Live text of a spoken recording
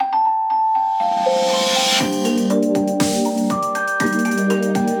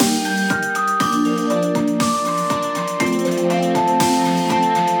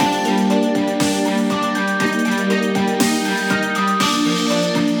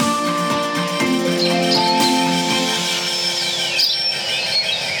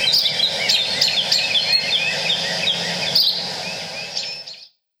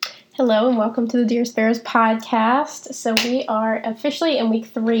welcome to the Dear Sparrows podcast. So we are officially in week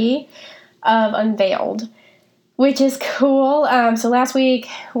 3 of Unveiled, which is cool. So last week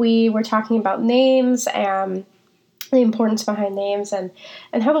we were talking about names and the importance behind names and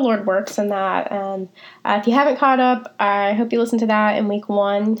how the Lord works in that. And if you haven't caught up, I hope you listen to that in week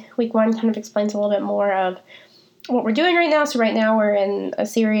 1. Week 1 kind of explains a little bit more of what we're doing right now. So right now we're in a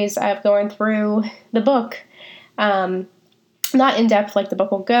series of going through the book. Not in depth like the book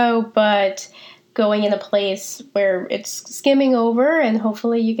will go, but going in a place where it's skimming over and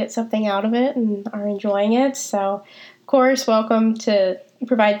hopefully you get something out of it and are enjoying it. So, of course, welcome to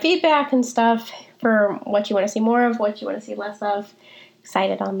provide feedback and stuff for what you want to see more of, what you want to see less of.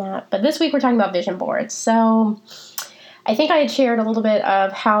 Excited on that. But this week we're talking about vision boards. So I think I had shared a little bit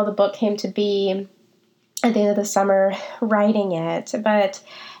of how the book came to be at the end of the summer writing it, but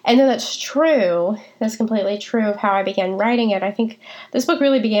I know that's true. That's completely true of how I began writing it. I think this book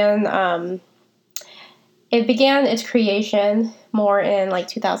really began, it began its creation more in like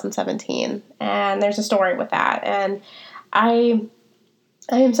 2017, and there's a story with that. And I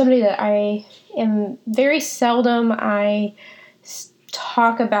am somebody that I am very seldom, I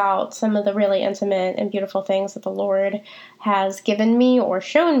talk about some of the really intimate and beautiful things that the Lord has given me or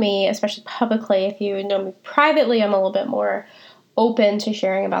shown me, especially publicly. If you know me privately, I'm a little bit more open to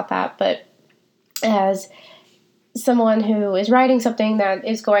sharing about that. But as someone who is writing something that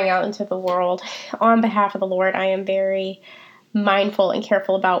is going out into the world on behalf of the Lord, I am very mindful and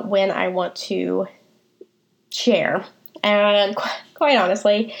careful about when I want to share. And quite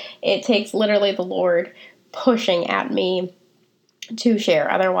honestly, it takes literally the Lord pushing at me to share.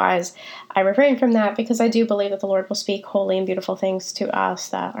 Otherwise, I refrain from that because I do believe that the Lord will speak holy and beautiful things to us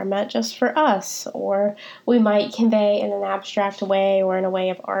that are meant just for us, or we might convey in an abstract way or in a way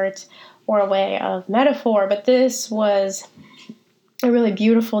of art or a way of metaphor. But this was a really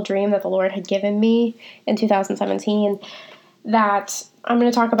beautiful dream that the Lord had given me in 2017 that I'm going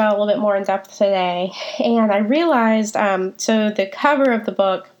to talk about a little bit more in depth today. And I realized, so the cover of the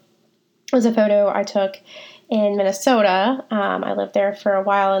book was a photo I took in Minnesota. I lived there for a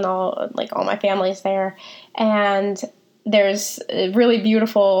while, and all my family's there. And there's a really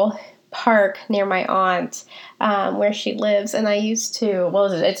beautiful park near my aunt where she lives. And I used to,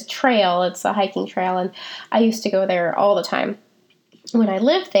 it's a trail, it's a hiking trail, and I used to go there all the time when I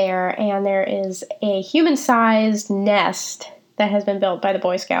lived there. And there is a human-sized nest that has been built by the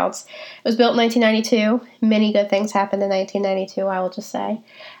Boy Scouts. It was built in 1992. Many good things happened in 1992, I will just say.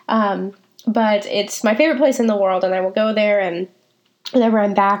 But it's my favorite place in the world, and I will go there, and whenever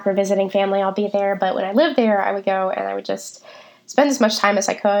I'm back or visiting family, I'll be there. But when I lived there, I would go and I would just spend as much time as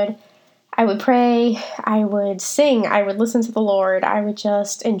I could. I would pray, I would sing, I would listen to the Lord, I would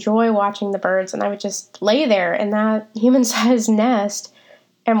just enjoy watching the birds, and I would just lay there in that human-sized nest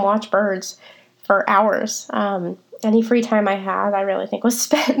and watch birds for hours. Any free time I had, I really think was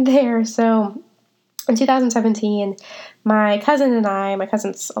spent there. So in 2017, my cousin and I, my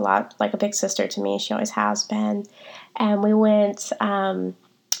cousin's a lot like a big sister to me, she always has been, and we went,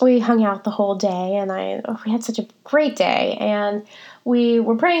 we hung out the whole day, and we had such a great day, and we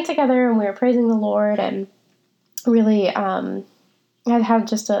were praying together, and we were praising the Lord, and really, I had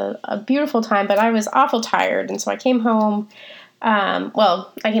just a beautiful time, but I was awful tired, and so I came home. I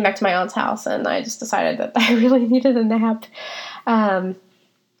came back to my aunt's house, and I just decided that I really needed a nap.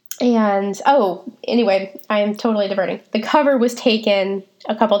 Anyway, I am totally diverting. The cover was taken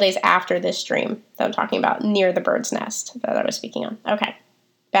a couple days after this dream that I'm talking about, near the bird's nest that I was speaking on. Okay,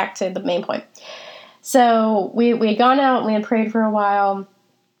 back to the main point. So we had gone out and we had prayed for a while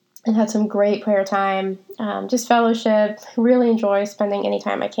and had some great prayer time, just fellowship, really enjoy spending any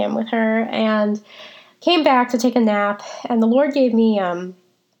time I can with her, and came back to take a nap, and the Lord gave me a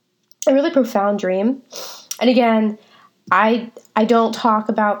really profound dream. And again, I don't talk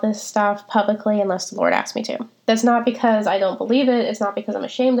about this stuff publicly unless the Lord asks me to. That's not because I don't believe it. It's not because I'm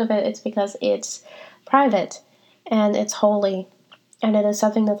ashamed of it. It's because it's private and it's holy. And it is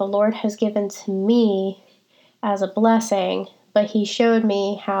something that the Lord has given to me as a blessing. But He showed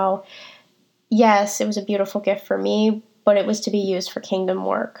me how, yes, it was a beautiful gift for me, but it was to be used for kingdom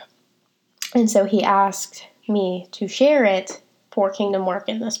work. And so He asked me to share it for kingdom work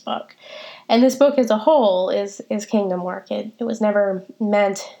in this book. And this book as a whole is kingdom work. It was never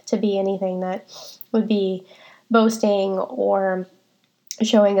meant to be anything that would be boasting or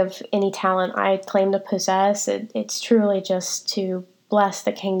showing of any talent I claim to possess. It's truly just to bless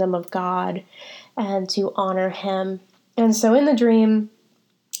the kingdom of God and to honor Him. And so in the dream,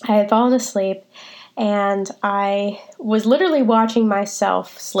 I had fallen asleep, and I was literally watching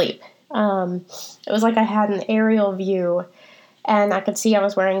myself sleep. It was like I had an aerial view And I could see I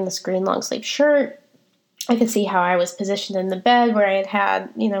was wearing this green long sleeve shirt. I could see how I was positioned in the bed where I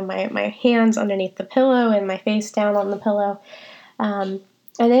had my hands underneath the pillow and my face down on the pillow. And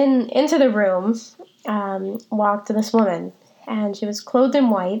then into the room walked this woman, and she was clothed in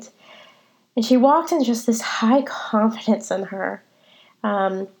white, and she walked in just this high confidence in her.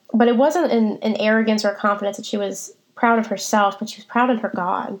 But it wasn't an arrogance or a confidence that she was proud of herself, but she was proud of her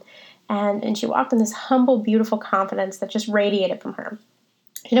God. And she walked in this humble, beautiful confidence that just radiated from her.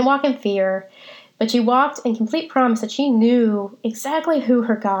 She didn't walk in fear, but she walked in complete promise that she knew exactly who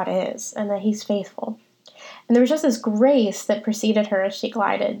her God is and that He's faithful. And there was just this grace that preceded her as she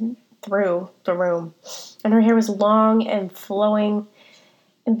glided through the room. And her hair was long and flowing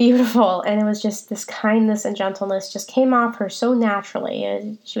and beautiful, and it was just this kindness and gentleness just came off her so naturally.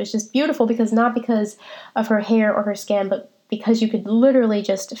 And she was just beautiful not because of her hair or her skin, but because you could literally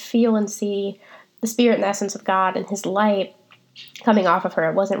just feel and see the spirit and essence of God and His light coming off of her.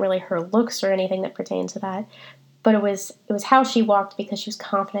 It wasn't really her looks or anything that pertained to that, but it was how she walked because she was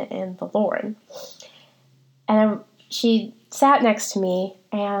confident in the Lord. And she sat next to me,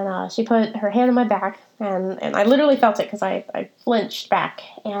 and she put her hand on my back, and I literally felt it because I flinched back.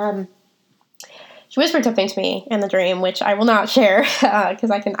 And she whispered something to me in the dream, which I will not share because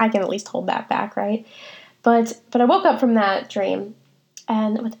I can at least hold that back, right? But I woke up from that dream,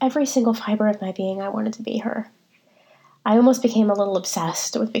 and with every single fiber of my being, I wanted to be her. I almost became a little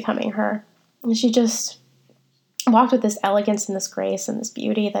obsessed with becoming her. And she just walked with this elegance and this grace and this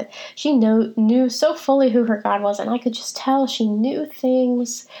beauty that she knew so fully who her God was, and I could just tell she knew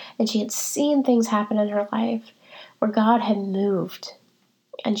things, and she had seen things happen in her life where God had moved,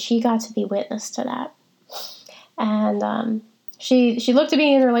 and she got to be witness to that. And she looked to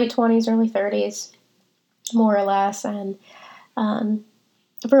be in her late 20s, early 30s, more or less, and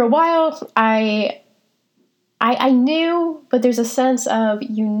for a while I knew, but there's a sense of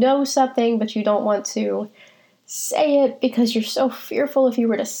something, but you don't want to say it because you're so fearful if you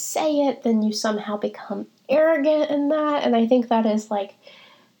were to say it, then you somehow become arrogant in that. And I think that is like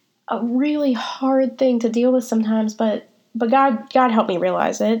a really hard thing to deal with sometimes, but God helped me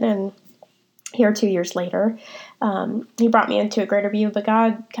realize it. And here 2 years later, He brought me into a greater view, but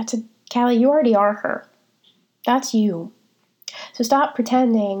God got to, Callie, you already are her. That's you. So stop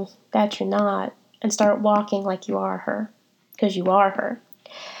pretending that you're not and start walking like you are her, because you are her.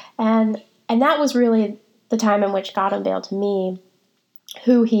 And that was really the time in which God unveiled to me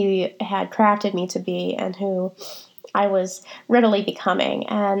who He had crafted me to be and who I was readily becoming.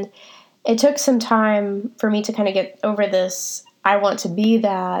 And it took some time for me to kind of get over this, I want to be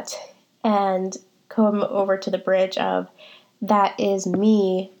that, and come over to the bridge of, that is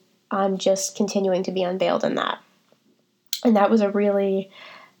me, I'm just continuing to be unveiled in that. And that was a really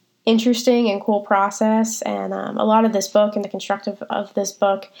interesting and cool process, and a lot of this book and the constructive of this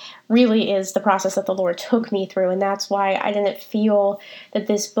book really is the process that the Lord took me through, and that's why I didn't feel that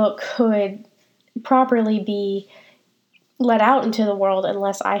this book could properly be let out into the world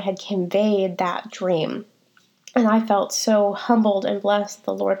unless I had conveyed that dream. And I felt so humbled and blessed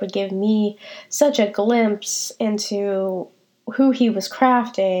the Lord would give me such a glimpse into who He was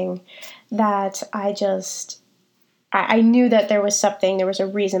crafting that I knew that there was a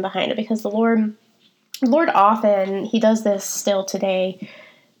reason behind it, because the Lord often, He does this still today,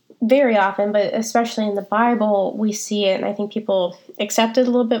 very often, but especially in the Bible, we see it, and I think people accept it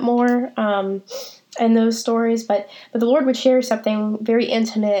a little bit more in those stories, but the Lord would share something very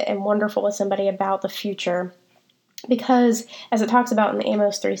intimate and wonderful with somebody about the future, because as it talks about in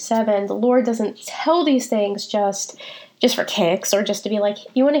Amos 3:7, the Lord doesn't tell these things just for kicks or just to be like,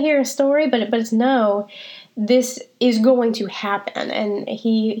 you want to hear a story, but it's no, this is going to happen, and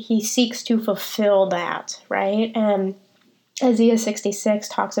he seeks to fulfill that, right? And Isaiah 66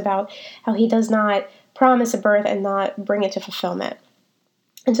 talks about how He does not promise a birth and not bring it to fulfillment.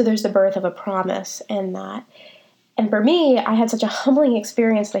 And so there's the birth of a promise in that. And for me, I had such a humbling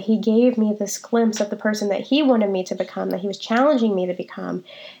experience that He gave me this glimpse of the person that He wanted me to become, that He was challenging me to become,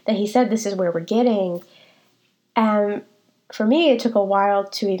 that He said, this is where we're getting. And for me, it took a while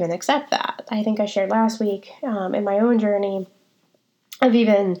to even accept that. I think I shared last week in my own journey of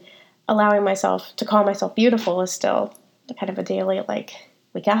even allowing myself to call myself beautiful is still kind of a daily, like,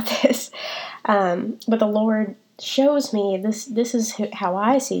 we got this. But the Lord shows me this is how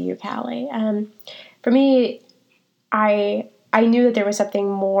I see you, Callie. For me, I knew that there was something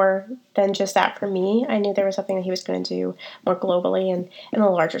more than just that for me. I knew there was something that He was going to do more globally and in a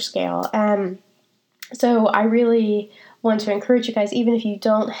larger scale. So I really want to encourage you guys, even if you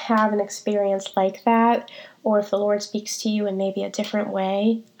don't have an experience like that, or if the Lord speaks to you in maybe a different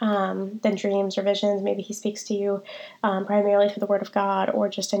way than dreams or visions, maybe he speaks to you primarily through the Word of God or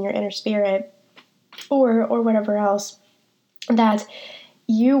just in your inner spirit or whatever else, that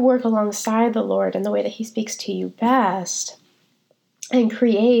you work alongside the Lord in the way that he speaks to you best and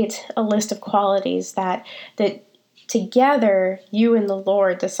create a list of qualities that together you and the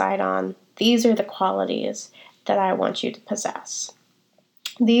Lord decide on. These are the qualities that I want you to possess.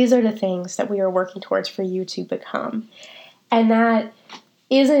 These are the things that we are working towards for you to become. And that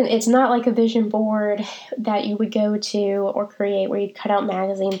it's not like a vision board that you would go to or create where you'd cut out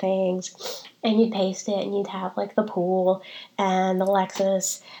magazine things and you'd paste it and you'd have like the pool and the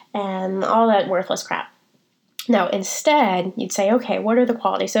Lexus and all that worthless crap. No, instead, you'd say, okay, what are the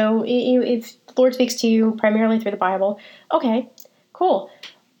qualities? So if the Lord speaks to you primarily through the Bible, okay, cool.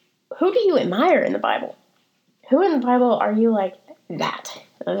 Who do you admire in the Bible? Who in the Bible are you like, that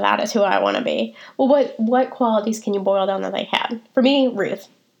is who I want to be? Well, what qualities can you boil down that they had? For me, Ruth.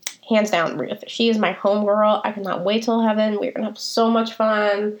 Hands down, Ruth. She is my homegirl. I cannot wait till heaven. We're going to have so much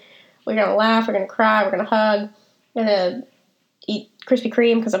fun. We're going to laugh. We're going to cry. We're going to hug. We're going to eat Krispy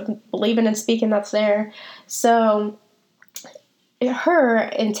Kreme because I'm believing and speaking that's there. So her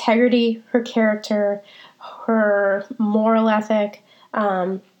integrity, her character, her moral ethic,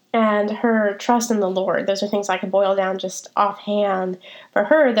 and her trust in the Lord. Those are things I can boil down just offhand for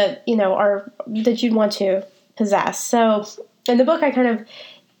her that, that you'd want to possess. So in the book, I kind of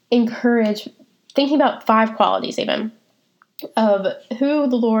encourage thinking about 5 qualities even of who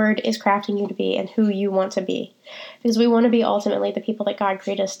the Lord is crafting you to be and who you want to be. Because we want to be ultimately the people that God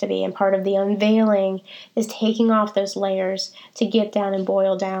created us to be. And part of the unveiling is taking off those layers to get down and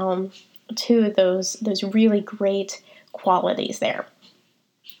boil down to those really great qualities there.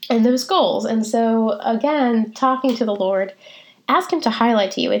 And those goals. And so, again, talking to the Lord, ask him to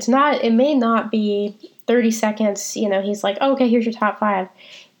highlight to you. It may not be 30 seconds, he's like, oh, okay, here's your top 5.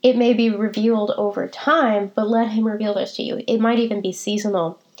 It may be revealed over time, but let him reveal those to you. It might even be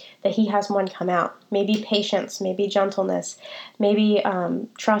seasonal that he has one come out. Maybe patience, maybe gentleness, maybe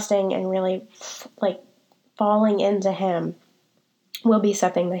trusting and really falling into him will be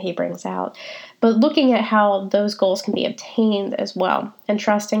something that he brings out. But looking at how those goals can be obtained as well and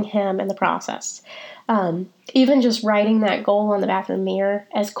trusting him in the process. Even just writing that goal on the bathroom mirror,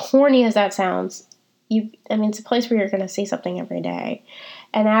 as corny as that sounds, it's a place where you're going to see something every day.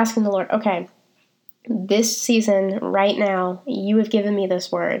 And asking the Lord, okay, this season right now, you have given me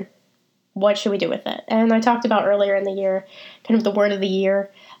this word. What should we do with it? And I talked about earlier in the year, kind of the word of the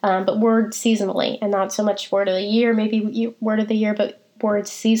year, but word seasonally, and not so much word of the year, maybe word of the year, but word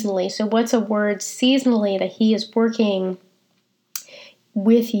seasonally. So what's a word seasonally that he is working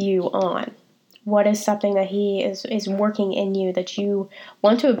with you on? What is something that he is working in you that you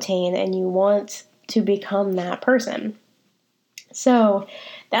want to obtain and you want to become that person? So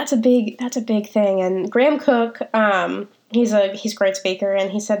that's a big thing. And Graham Cook, he's a great speaker, and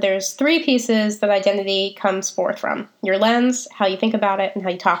he said there's 3 pieces that identity comes forth from: your lens, how you think about it, and how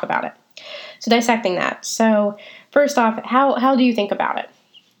you talk about it. So dissecting that. So first off, how do you think about it?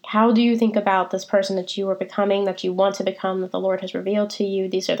 How do you think about this person that you are becoming, that you want to become, that the Lord has revealed to you?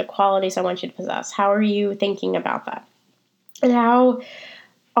 These are the qualities I want you to possess. How are you thinking about that? And how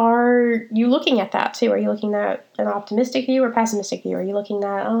are you looking at that too? Are you looking at an optimistic view or pessimistic view? Are you looking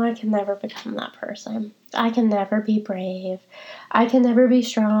at, oh, I can never become that person. I can never be brave. I can never be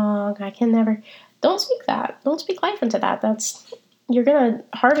strong. Don't speak that. Don't speak life into that. You're going to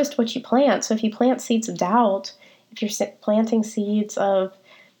harvest what you plant. So if you plant seeds of doubt, if you're planting seeds of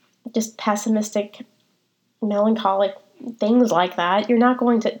just pessimistic, melancholic things like that, you're not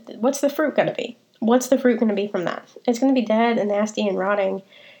going to, what's the fruit going to be? What's the fruit going to be from that? It's going to be dead and nasty and rotting,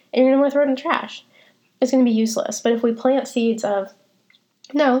 and you're going to want to throw it in the trash. It's going to be useless. But if we plant seeds of,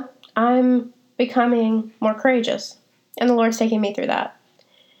 no, I'm becoming more courageous, and the Lord's taking me through that.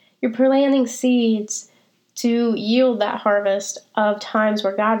 You're planting seeds to yield that harvest of times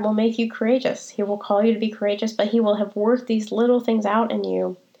where God will make you courageous. He will call you to be courageous, but he will have worked these little things out in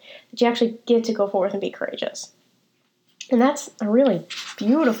you that you actually get to go forth and be courageous. And that's a really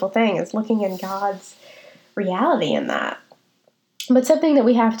beautiful thing, is looking in God's reality in that. But something that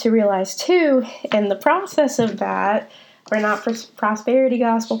we have to realize too, in the process of that, we're not prosperity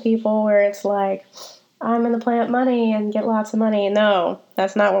gospel people where it's like, I'm going to plant money and get lots of money. No,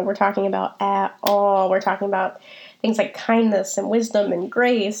 that's not what we're talking about at all. We're talking about things like kindness and wisdom and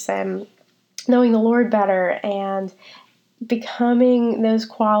grace and knowing the Lord better and becoming those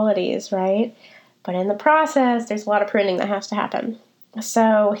qualities, right? But in the process, there's a lot of pruning that has to happen.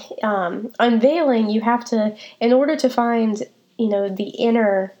 So unveiling, you have to, in order to find, the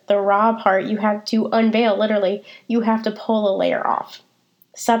inner, the raw part, you have to unveil, literally, you have to pull a layer off.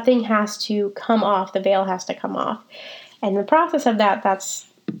 Something has to come off, the veil has to come off. And the process of that's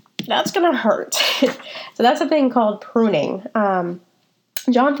going to hurt. So that's a thing called pruning.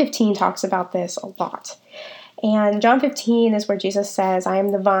 John 15 talks about this a lot. And John 15 is where Jesus says, I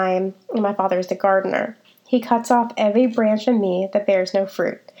am the vine, and my Father is the gardener. He cuts off every branch in me that bears no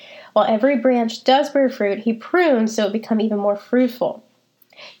fruit. While every branch does bear fruit, he prunes so it become even more fruitful.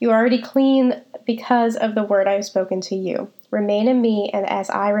 You are already clean because of the word I have spoken to you. Remain in me, and as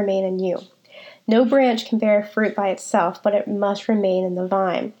I remain in you. No branch can bear fruit by itself, but it must remain in the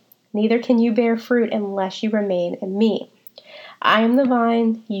vine. Neither can you bear fruit unless you remain in me. I am the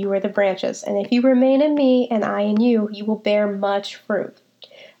vine, you are the branches, and if you remain in me and I in you, you will bear much fruit.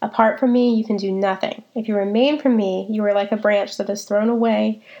 Apart from me, you can do nothing. If you remain from me, you are like a branch that is thrown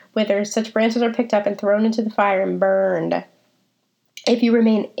away, withers. Such branches are picked up and thrown into the fire and burned. If you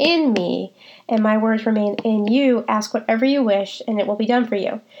remain in me, and my words remain in you, ask whatever you wish, and it will be done for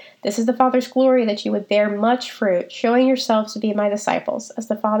you. This is the Father's glory, that you would bear much fruit, showing yourselves to be my disciples. As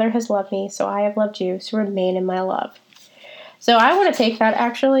the Father has loved me, so I have loved you, so remain in my love. So I want to take that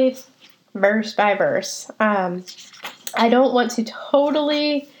actually verse by verse. I don't want to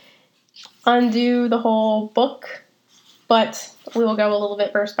totally undo the whole book, but we will go a little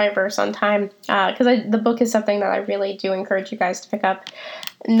bit verse by verse on time, because the book is something that I really do encourage you guys to pick up,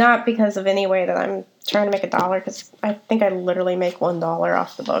 not because of any way that I'm trying to make $1, because I think I literally make $1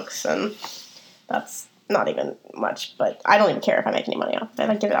 off the books, and that's not even much, but I don't even care if I make any money off of it.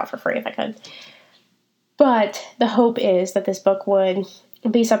 I'd give it out for free if I could. But the hope is that this book would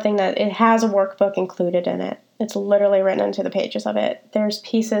be something that it has a workbook included in it. It's literally written into the pages of it. There's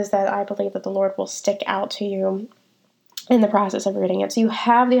pieces that I believe that the Lord will stick out to you in the process of reading it. So you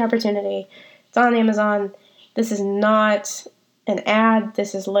have the opportunity. It's on Amazon. This is not an ad.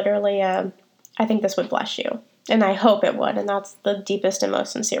 This is literally I think this would bless you. And I hope it would. And that's the deepest and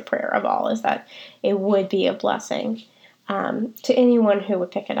most sincere prayer of all, is that it would be a blessing to anyone who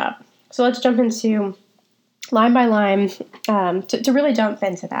would pick it up. So let's jump into line by line to really jump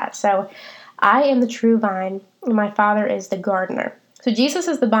into that. So I am the true vine, and my Father is the gardener. So Jesus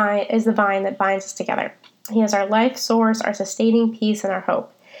is the vine that binds us together. He is our life source, our sustaining peace, and our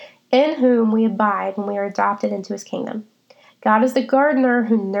hope, in whom we abide when we are adopted into his kingdom. God is the gardener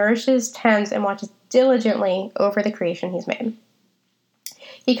who nourishes, tends, and watches diligently over the creation he's made.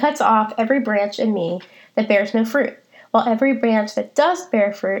 He cuts off every branch in me that bears no fruit, while every branch that does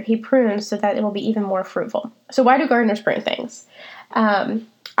bear fruit, he prunes so that it will be even more fruitful. So why do gardeners prune things?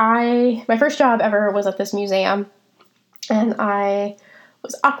 My first job ever was at this museum, and I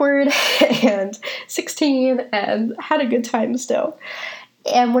was awkward and 16 and had a good time still.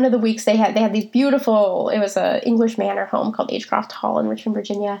 And one of the weeks they had these beautiful, it was an English manor home called Agecroft Hall in Richmond,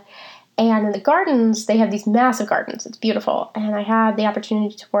 Virginia. And in the gardens, they have these massive gardens. It's beautiful. And I had the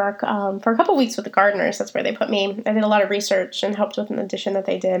opportunity to work for a couple weeks with the gardeners. That's where they put me. I did a lot of research and helped with an addition that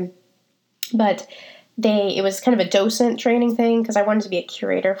they did. But it was kind of a docent training thing, because I wanted to be a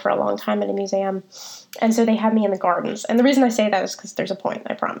curator for a long time at a museum. And so they had me in the gardens. And the reason I say that is because there's a point,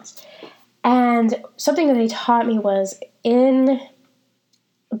 I promise. And something that they taught me was, in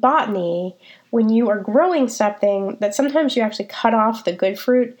botany, when you are growing something, that sometimes you actually cut off the good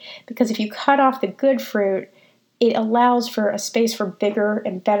fruit, because if you cut off the good fruit, it allows for a space for bigger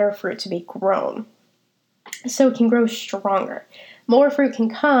and better fruit to be grown. So it can grow stronger. More fruit can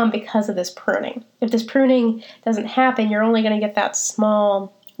come because of this pruning. If this pruning doesn't happen, you're only going to get that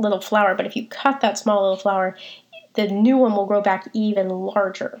small little flower. But if you cut that small little flower, the new one will grow back even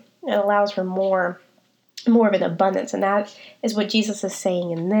larger. It allows for more of an abundance. And that is what Jesus is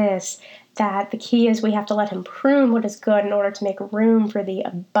saying in this, that the key is we have to let him prune what is good in order to make room for the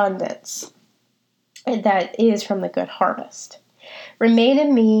abundance that is from the good harvest. Remain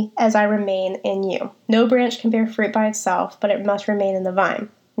in me as I remain in you. No branch can bear fruit by itself, but it must remain in the vine.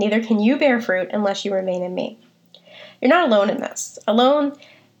 Neither can you bear fruit unless you remain in me. You're not alone in this. Alone,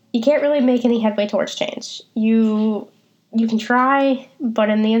 you can't really make any headway towards change. You can try, but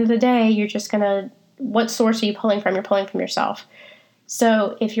in the end of the day, you're just going to, what source are you pulling from? You're pulling from yourself.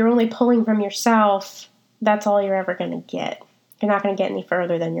 So if you're only pulling from yourself, that's all you're ever going to get. You're not going to get any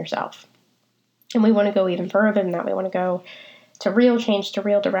further than yourself. And we want to go even further than that. We want to go to real change, to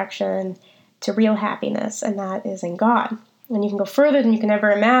real direction, to real happiness, and that is in God. And you can go further than you can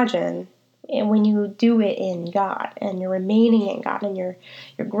ever imagine when you do it in God, and you're remaining in God, and you're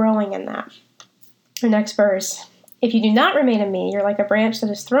growing in that. The next verse, if you do not remain in me, you're like a branch that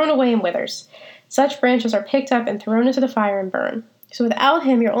is thrown away and withers. Such branches are picked up and thrown into the fire and burn. So without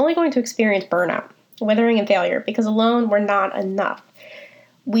him, you're only going to experience burnout, withering, and failure, because alone we're not enough.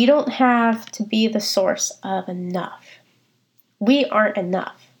 We don't have to be the source of enough. We aren't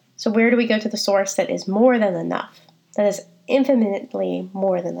enough. So where do we go to the source that is more than enough? That is infinitely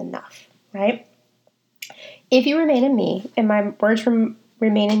more than enough, right? If you remain in me, and my words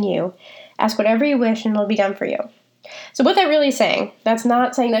remain in you, ask whatever you wish, and it'll be done for you. So what that really is saying, that's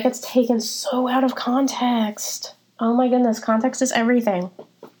not saying that gets taken so out of context. Oh my goodness, context is everything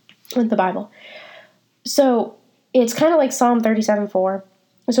with the Bible. So it's kind of like Psalm 37:4.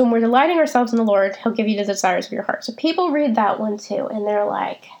 So when we're delighting ourselves in the Lord, he'll give you the desires of your heart. So people read that one too, and they're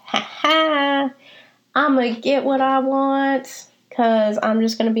like, ha, I'm going to get what I want, because I'm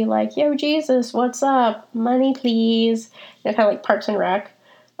just going to be like, yo, Jesus, what's up? Money, please. Kind of like Parks and Rec.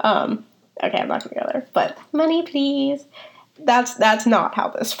 Okay, I'm not going to go there, but money, please. That's not how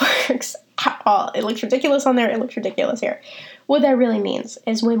this works at all. It looks ridiculous on there. It looks ridiculous here. What that really means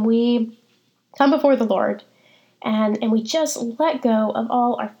is when we come before the Lord and we just let go of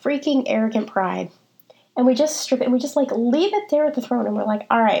all our freaking arrogant pride, and we just strip it, and we just like leave it there at the throne, and we're like,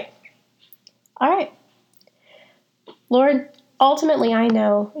 all right, Lord, ultimately I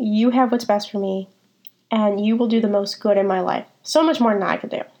know you have what's best for me, and you will do the most good in my life. So much more than I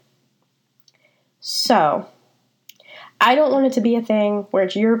could do. So, I don't want it to be a thing where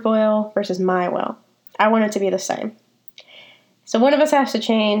it's your will versus my will. I want it to be the same. So one of us has to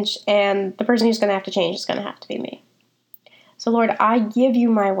change, and the person who's going to have to change is going to have to be me. So Lord, I give you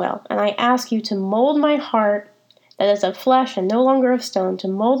my will, and I ask you to mold my heart that is of flesh and no longer of stone, to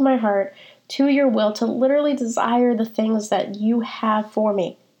mold my heart to your will, to literally desire the things that you have for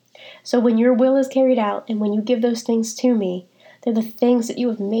me. So when your will is carried out, and when you give those things to me, they're the things that you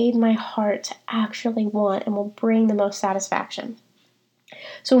have made my heart to actually want and will bring the most satisfaction.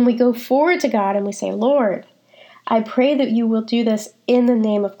 So when we go forward to God and we say, Lord, I pray that you will do this in the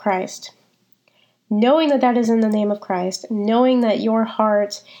name of Christ. Knowing that that is in the name of Christ, knowing that your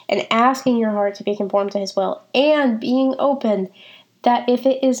heart and asking your heart to be conformed to his will, and being open that if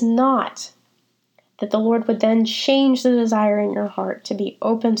it is not, that the Lord would then change the desire in your heart to be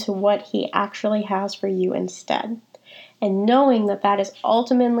open to what he actually has for you instead. And knowing that that is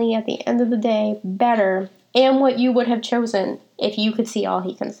ultimately, at the end of the day, better and what you would have chosen if you could see all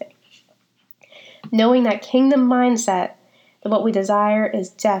he can see. Knowing that kingdom mindset, that what we desire is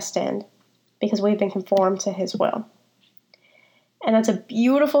destined because we've been conformed to his will. And that's a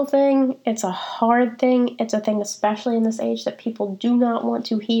beautiful thing. It's a hard thing. It's a thing, especially in this age, that people do not want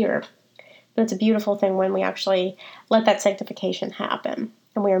to hear. But it's a beautiful thing when we actually let that sanctification happen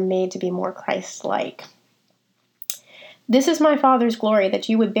and we are made to be more Christ-like. This is my Father's glory, that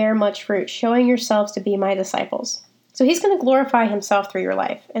you would bear much fruit, showing yourselves to be my disciples. So he's going to glorify himself through your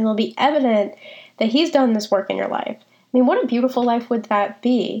life, and it'll be evident that he's done this work in your life. I mean, what a beautiful life would that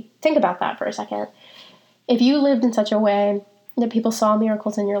be? Think about that for a second. If you lived in such a way that people saw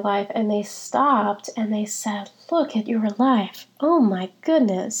miracles in your life and they stopped and they said, look at your life. Oh my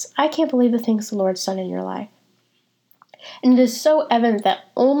goodness, I can't believe the things the Lord's done in your life. And it is so evident that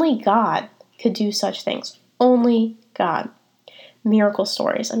only God could do such things. Only God. Miracle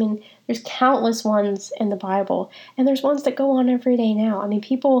stories. I mean, there's countless ones in the Bible, and there's ones that go on every day now. I mean,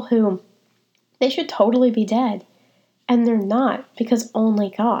 people who, they should totally be dead, and they're not, because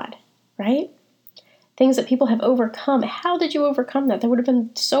only God, right? Things that people have overcome. How did you overcome that? That would have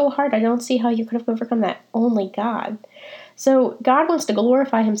been so hard. I don't see how you could have overcome that. Only God. So God wants to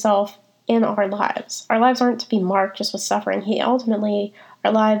glorify himself in our lives. Our lives aren't to be marked just with suffering.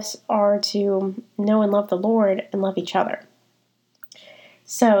 Our lives are to know and love the Lord and love each other.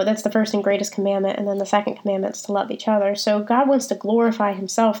 So that's the first and greatest commandment, and then the second commandment is to love each other. So God wants to glorify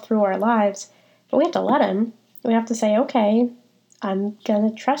himself through our lives, but we have to let him. We have to say, okay, I'm going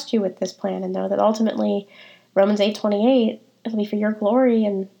to trust you with this plan and know that ultimately Romans 8:28, it'll be for your glory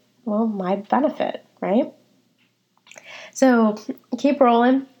and, well, my benefit, right? So keep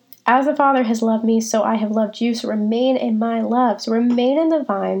rolling. As the Father has loved me, so I have loved you. So remain in my love. So remain in the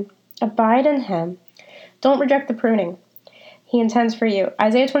vine. Abide in him. Don't reject the pruning he intends for you.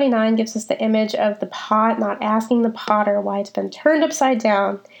 Isaiah 29 gives us the image of the pot not asking the potter why it's been turned upside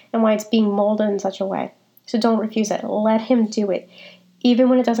down and why it's being molded in such a way. So don't refuse it. Let him do it. Even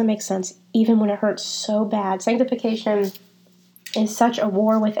when it doesn't make sense. Even when it hurts so bad. Sanctification is such a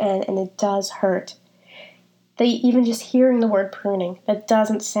war within, and it does hurt. Even just hearing the word pruning, that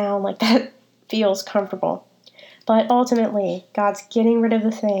doesn't sound like that feels comfortable. But ultimately, God's getting rid of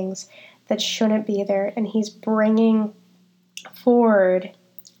the things that shouldn't be there, and he's bringing forward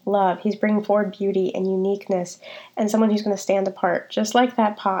love. He's bringing forward beauty and uniqueness and someone who's going to stand apart, just like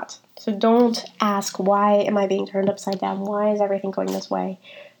that pot. So don't ask, why am I being turned upside down? Why is everything going this way?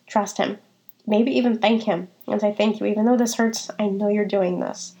 Trust him. Maybe even thank him and say, thank you. Even though this hurts, I know you're doing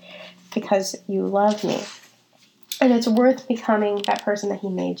this because you love me. And it's worth becoming that person that he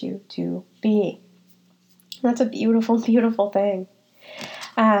made you to be. That's a beautiful, beautiful thing.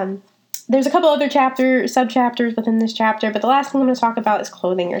 There's a couple other sub-chapters within this chapter, but the last thing I'm going to talk about is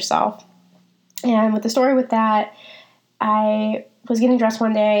clothing yourself. And with the story with that, I was getting dressed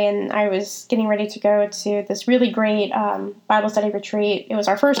one day, and I was getting ready to go to this really great Bible study retreat. It was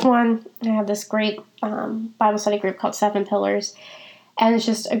our first one. I have this great Bible study group called Seven Pillars, and it's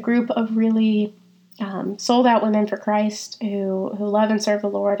just a group of really sold-out women for Christ who love and serve the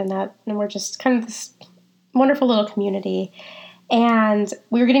Lord, and we're just kind of this wonderful little community. And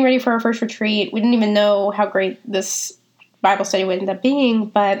we were getting ready for our first retreat. We didn't even know how great this Bible study would end up being,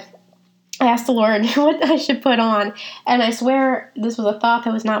 but I asked the Lord what I should put on, and I swear this was a thought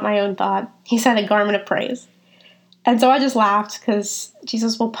that was not my own thought. He said a garment of praise. And so I just laughed because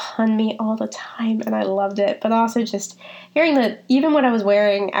Jesus will pun me all the time, and I loved it. But also just hearing that even what I was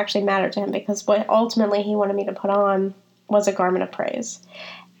wearing actually mattered to him, because what ultimately he wanted me to put on was a garment of praise.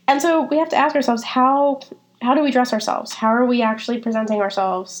 And so we have to ask ourselves, how do we dress ourselves? How are we actually presenting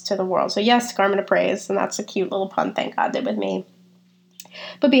ourselves to the world? So yes, garment of praise, and that's a cute little pun thank God did with me.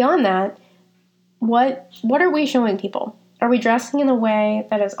 But beyond that, what are we showing people? Are we dressing in a way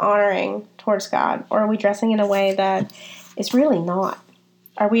that is honoring towards God, or are we dressing in a way that is really not?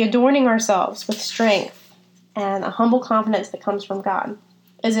 Are we adorning ourselves with strength and a humble confidence that comes from God?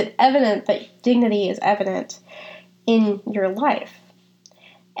 Is it evident that dignity is evident in your life?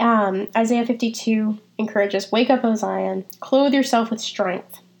 Isaiah 52 encourages, wake up, O Zion, clothe yourself with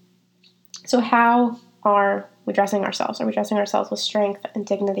strength. So how are we dressing ourselves? Are we dressing ourselves with strength and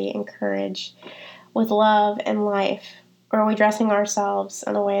dignity and courage, with love and life? Or are we dressing ourselves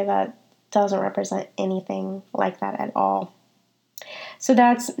in a way that doesn't represent anything like that at all? So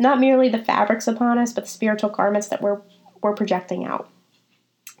that's not merely the fabrics upon us, but the spiritual garments that we're projecting out.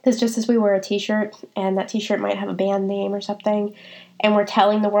 Because just as we wear a t-shirt, and that t-shirt might have a band name or something, and we're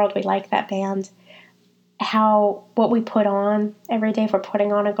telling the world we like that band, what we put on every day, if we're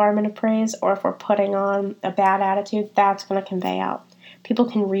putting on a garment of praise, or if we're putting on a bad attitude, that's going to convey out. People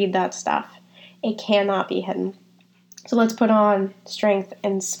can read that stuff. It cannot be hidden. So let's put on strength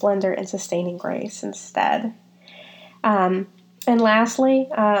and splendor and sustaining grace instead. And lastly,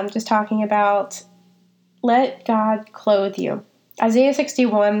 just talking about let God clothe you. Isaiah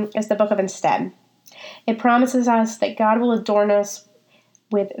 61 is the book of instead. It promises us that God will adorn us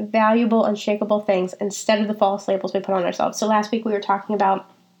with valuable, unshakable things instead of the false labels we put on ourselves. So last week we were talking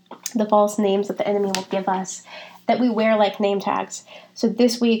about the false names that the enemy will give us, that we wear like name tags. So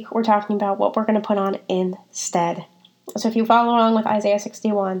this week we're talking about what we're going to put on instead. So if you follow along with Isaiah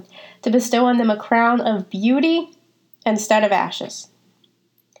 61, to bestow on them a crown of beauty instead of ashes,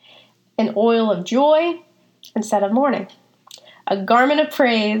 an oil of joy instead of mourning, a garment of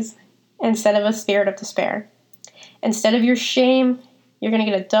praise instead of a spirit of despair. Instead of your shame, you're going to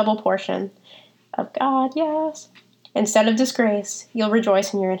get a double portion of God, yes. Instead of disgrace, you'll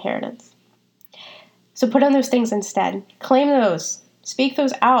rejoice in your inheritance. So put on those things instead. Claim those. Speak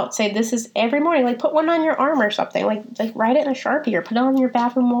those out. Say this is every morning. Like put one on your arm or something. Like write it in a Sharpie, or put it on your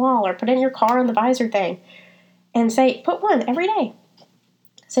bathroom wall, or put it in your car on the visor thing. And say, put one every day.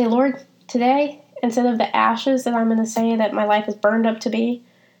 Say, Lord, today, instead of the ashes that I'm going to say that my life is burned up to be,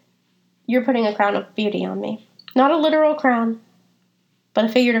 you're putting a crown of beauty on me. Not a literal crown, but a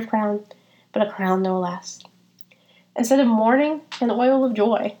figurative crown, but a crown no less. Instead of mourning, an oil of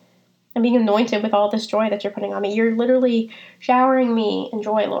joy. And being anointed with all this joy that you're putting on me. You're literally showering me in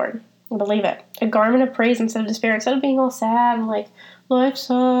joy, Lord. I believe it. A garment of praise instead of despair. Instead of being all sad and like, life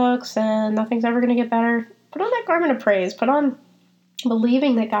sucks and nothing's ever going to get better. Put on that garment of praise. Put on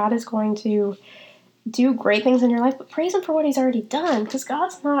believing that God is going to do great things in your life, but praise him for what he's already done, because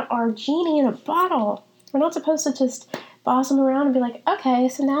God's not our genie in a bottle. We're not supposed to just boss him around and be like, okay,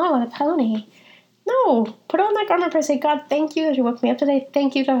 so now I want a pony. No, put on that garment of praise. Say, God, thank you that you woke me up today.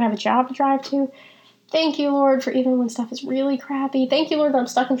 Thank you that I have a job to drive to. Thank you, Lord, for even when stuff is really crappy. Thank you, Lord, that I'm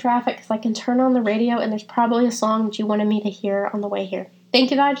stuck in traffic because I can turn on the radio and there's probably a song that you wanted me to hear on the way here. Thank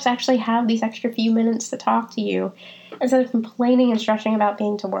you that I just actually have these extra few minutes to talk to you instead of complaining and stressing about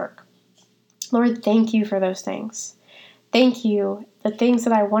being to work. Lord, thank you for those things. Thank you. The things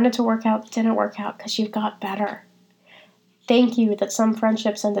that I wanted to work out didn't work out because you've got better. Thank you that some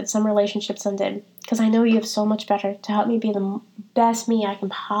friendships ended, some relationships ended, because I know you have so much better to help me be the best me I can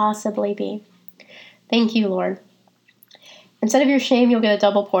possibly be. Thank you, Lord. Instead of your shame, you'll get a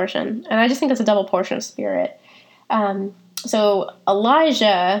double portion. And I just think that's a double portion of spirit. So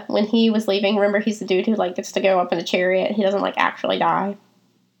Elijah, when he was leaving, remember he's the dude who gets to go up in a chariot. He doesn't actually die.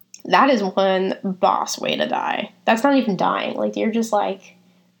 That is one boss way to die. That's not even dying. You're just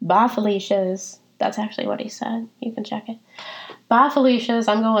bye Felicia's. That's actually what he said. You can check it. Bye Felicia's,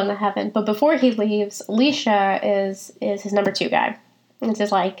 I'm going to heaven. But before he leaves, Elisha is his number 2 guy. It's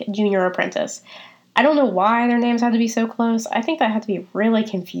his junior apprentice. I don't know why their names had to be so close. I think that had to be really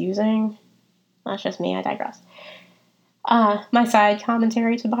confusing. That's just me. I digress. My side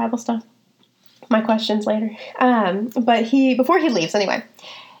commentary to Bible stuff. My questions later. But before he leaves, anyway,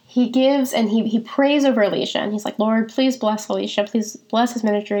 he gives and he prays over Elisha. And he's like, Lord, please bless Elisha. Please bless his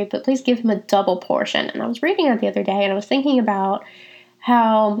ministry. But please give him a double portion. And I was reading that the other day. And I was thinking about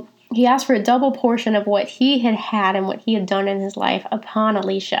how he asked for a double portion of what he had and what he had done in his life upon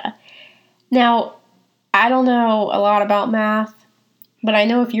Elisha. Now, I don't know a lot about math, but I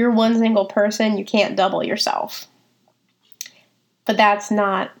know if you're one single person, you can't double yourself. But that's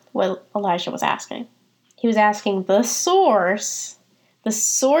not what Elijah was asking. He was asking the source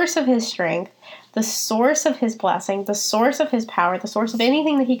of his strength, the source of his blessing, the source of his power, the source of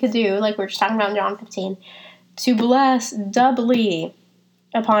anything that he could do, like we were just talking about in John 15, to bless doubly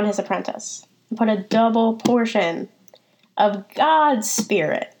upon his apprentice and put a double portion of God's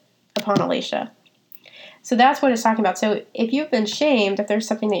Spirit upon Elisha. So that's what it's talking about. So if you've been shamed, if there's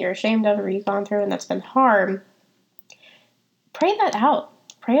something that you're ashamed of or you've gone through and that's been hard, pray that out.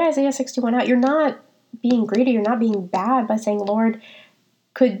 Pray Isaiah 61 out. You're not being greedy. You're not being bad by saying, Lord,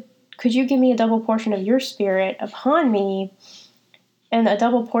 could you give me a double portion of your Spirit upon me and a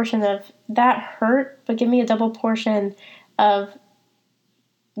double portion of that hurt, but give me a double portion of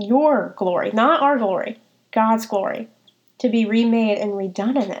your glory, not our glory, God's glory, to be remade and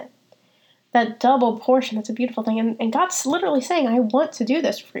redone in it. That double portion, that's a beautiful thing. And God's literally saying, I want to do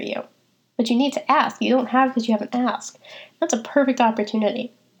this for you. But you need to ask. You don't have because you haven't asked. That's a perfect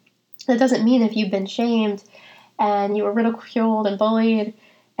opportunity. That doesn't mean if you've been shamed and you were ridiculed and bullied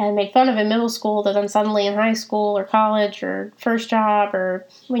and made fun of in middle school, that then suddenly in high school or college or first job or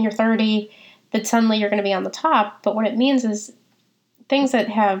when you're 30, that suddenly you're going to be on the top. But what it means is things that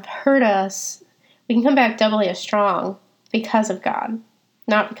have hurt us, we can come back doubly as strong because of God,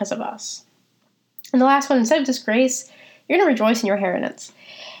 not because of us. And the last one, instead of disgrace, you're going to rejoice in your inheritance.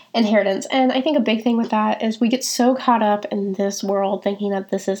 And I think a big thing with that is we get so caught up in this world thinking that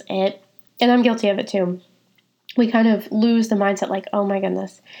this is it. And I'm guilty of it too. We kind of lose the mindset oh my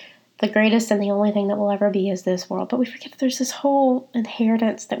goodness, the greatest and the only thing that will ever be is this world. But we forget that there's this whole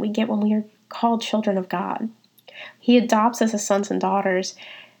inheritance that we get when we are called children of God. He adopts us as sons and daughters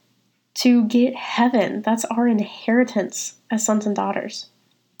to get heaven. That's our inheritance as sons and daughters,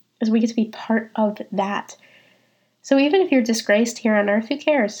 as we get to be part of that. So even if you're disgraced here on earth, who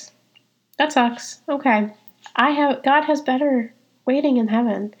cares? That sucks. Okay. God has better waiting in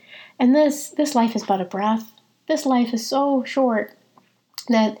heaven. And this life is but a breath. This life is so short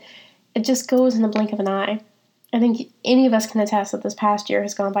that it just goes in the blink of an eye. I think any of us can attest that this past year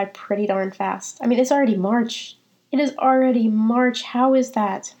has gone by pretty darn fast. I mean, it's already March. It is already March. How is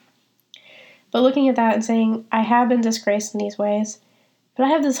that? But looking at that and saying, I have been disgraced in these ways, but I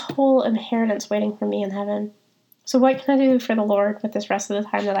have this whole inheritance waiting for me in heaven. So what can I do for the Lord with this rest of the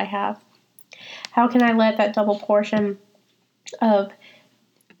time that I have? How can I let that double portion of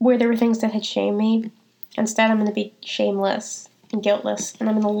where there were things that had shamed me, instead I'm going to be shameless and guiltless, and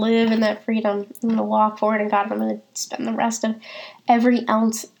I'm going to live in that freedom. I'm going to walk forward in God, and I'm going to spend the rest of every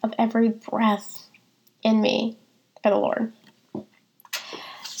ounce of every breath in me for the Lord.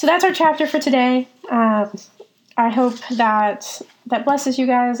 So that's our chapter for today. I hope that blesses you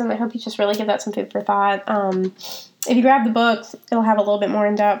guys, and I hope you just really give that some food for thought. If you grab the book, it'll have a little bit more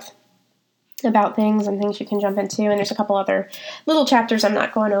in depth about things and things you can jump into, and there's a couple other little chapters I'm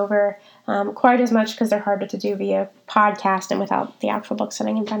not going over quite as much because they're harder to do via podcast and without the actual book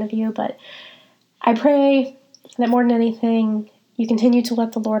sitting in front of you. But I pray that more than anything, you continue to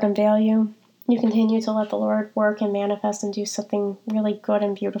let the Lord unveil you. You continue to let the Lord work and manifest and do something really good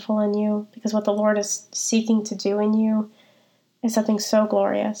and beautiful in you, because what the Lord is seeking to do in you is something so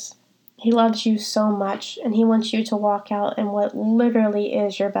glorious. He loves you so much, and He wants you to walk out in what literally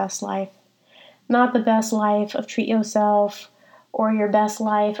is your best life. Not the best life of treat yourself or your best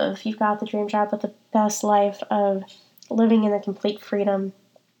life of you've got the dream job, but the best life of living in a complete freedom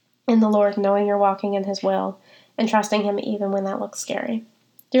in the Lord, knowing you're walking in His will and trusting Him even when that looks scary.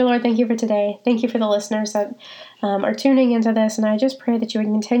 Dear Lord, thank you for today. Thank you for the listeners that are tuning into this, and I just pray that you would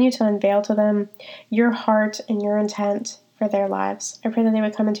continue to unveil to them your heart and your intent for their lives. I pray that they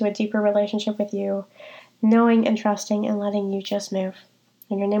would come into a deeper relationship with you, knowing and trusting and letting you just move.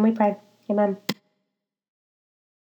 In your name we pray. Amen.